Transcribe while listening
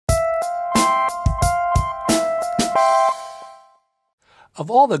Of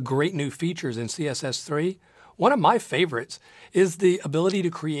all the great new features in CSS3, one of my favorites is the ability to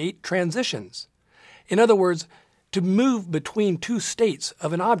create transitions. In other words, to move between two states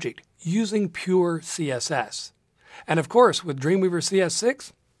of an object using pure CSS. And of course, with Dreamweaver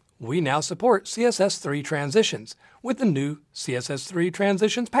CS6, we now support CSS3 transitions with the new CSS3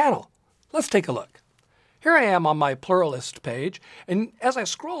 Transitions panel. Let's take a look. Here I am on my pluralist page, and as I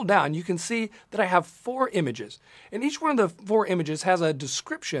scroll down, you can see that I have 4 images. And each one of the 4 images has a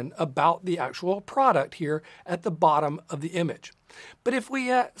description about the actual product here at the bottom of the image. But if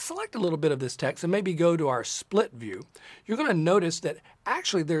we select a little bit of this text and maybe go to our split view, you're going to notice that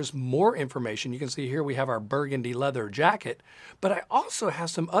actually there's more information. You can see here we have our burgundy leather jacket, but I also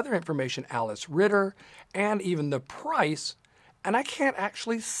have some other information, Alice Ritter, and even the price, and I can't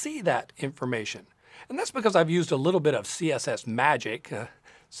actually see that information. And that's because I've used a little bit of CSS magic,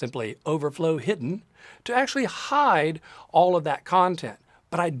 simply overflow hidden, to actually hide all of that content.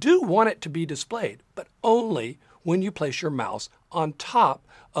 But I do want it to be displayed, but only when you place your mouse on top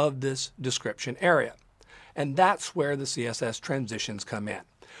of this description area. And that's where the CSS transitions come in.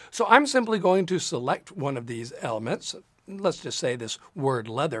 So I'm simply going to select one of these elements, let's just say this word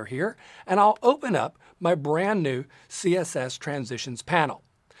leather here, and I'll open up my brand new CSS Transitions panel.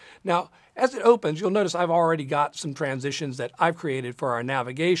 Now, as it opens, you'll notice I've already got some transitions that I've created for our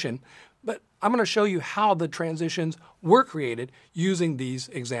navigation, but I'm going to show you how the transitions were created using these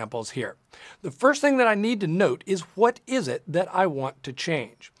examples here. The first thing that I need to note is what is it that I want to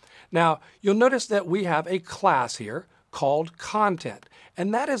change. Now, you'll notice that we have a class here called content,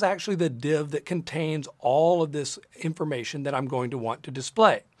 and that is actually the div that contains all of this information that I'm going to want to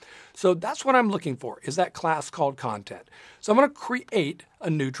display. So that's what I'm looking for, is that class called content. So I'm going to create a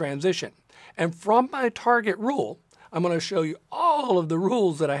new transition. And from my target rule, I'm going to show you all of the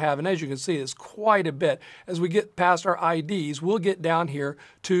rules that I have. And as you can see, it's quite a bit. As we get past our IDs, we'll get down here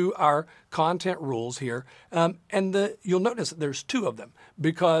to our content rules here. You'll notice that there's 2 of them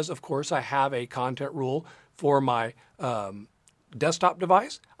because, of course, I have a content rule for my desktop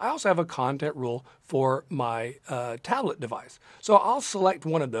device. I also have a content rule for my tablet device. So I'll select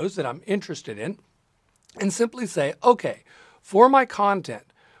one of those that I'm interested in and simply say, okay, for my content,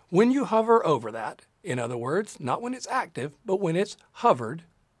 when you hover over that, in other words, not when it's active, but when it's hovered,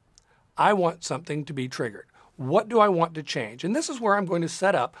 I want something to be triggered. What do I want to change? And this is where I'm going to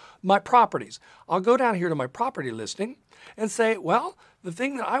set up my properties. I'll go down here to my property listing and say, well, the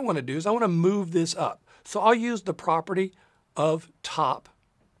thing that I want to do is I want to move this up. So I'll use the property of top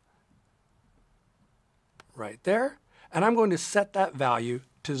right there, and I'm going to set that value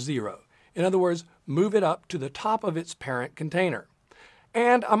to 0. In other words, move it up to the top of its parent container.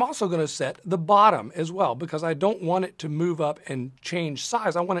 And I'm also going to set the bottom as well because I don't want it to move up and change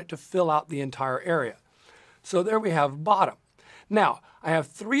size. I want it to fill out the entire area. So there we have bottom. Now, I have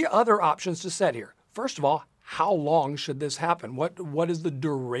 3 other options to set here. First of all, how long should this happen? What is the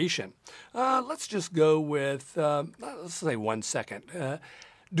duration? Let's just go with, let's say 1 second.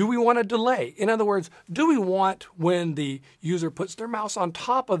 Do we want a delay? In other words, do we want when the user puts their mouse on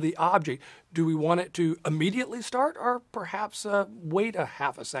top of the object, do we want it to immediately start or perhaps wait a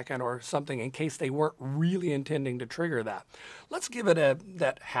half a second or something in case they weren't really intending to trigger that? Let's give it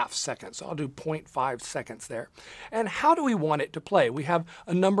that half second. So I'll do 0.5 seconds there. And how do we want it to play? We have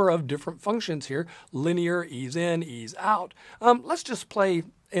a number of different functions here. Linear, ease in, ease out. Let's just play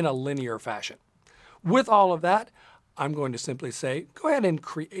in a linear fashion. With all of that, I'm going to simply say, go ahead and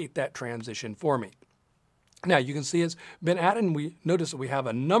create that transition for me. Now you can see it's been added, and we notice that we have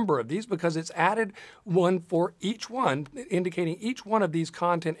a number of these because it's added one for each one, indicating each one of these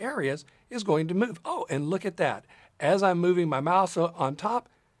content areas is going to move. Oh, and look at that. As I'm moving my mouse on top,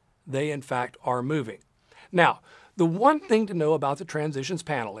 they in fact are moving. Now, the one thing to know about the transitions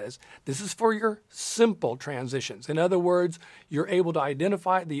panel is this is for your simple transitions. In other words, you're able to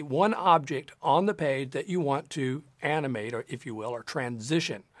identify the one object on the page that you want to animate, or if you will, or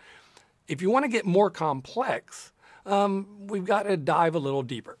transition. If you want to get more complex, we've got to dive a little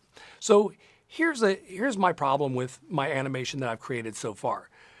deeper. So here's my problem with my animation that I've created so far.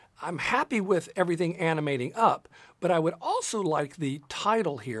 I'm happy with everything animating up, but I would also like the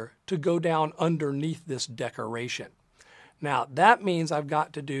title here to go down underneath this decoration. Now that means I've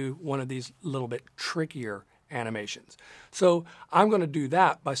got to do one of these little bit trickier animations. So I'm going to do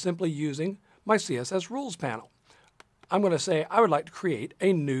that by simply using my CSS rules panel. I'm going to say I would like to create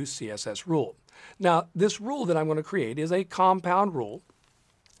a new CSS rule. Now this rule that I'm going to create is a compound rule,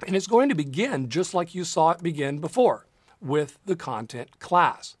 and it's going to begin just like you saw it begin before with the content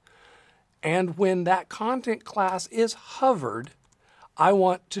class. And when that content class is hovered, I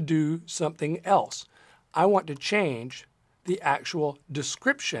want to do something else. I want to change the actual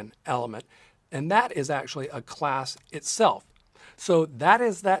description element, and that is actually a class itself. So that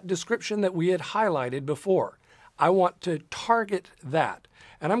is that description that we had highlighted before. I want to target that,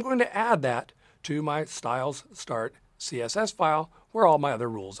 and I'm going to add that to my styles start CSS file where all my other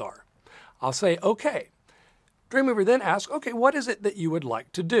rules are. I'll say OK. Dreamweaver then asks, okay, what is it that you would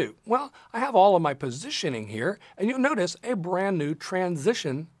like to do? Well, I have all of my positioning here, and you'll notice a brand new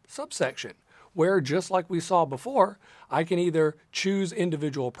transition subsection where, just like we saw before, I can either choose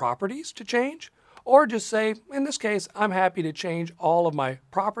individual properties to change, or just say, in this case, I'm happy to change all of my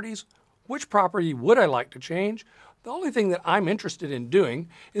properties. Which property would I like to change? The only thing that I'm interested in doing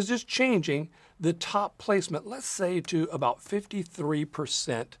is just changing the top placement, let's say to about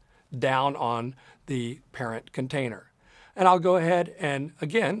 53% down on the parent container. And I'll go ahead and,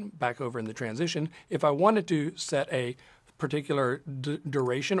 again, back over in the transition, if I wanted to set a particular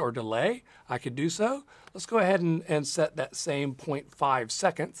duration or delay, I could do so. Let's go ahead and set that same 0.5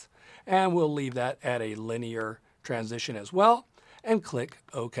 seconds, and we'll leave that at a linear transition as well, and click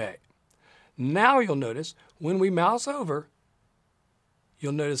OK. Now you'll notice when we mouse over,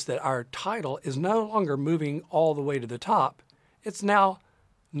 you'll notice that our title is no longer moving all the way to the top. It's now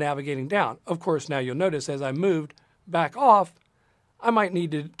navigating down. Of course, now you'll notice as I moved back off, I might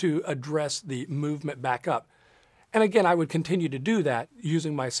need to address the movement back up. And again, I would continue to do that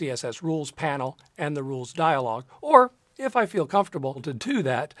using my CSS rules panel and the rules dialog, or if I feel comfortable to do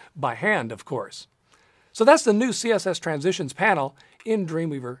that by hand, of course. So that's the new CSS transitions panel in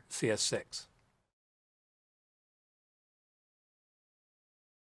Dreamweaver CS6.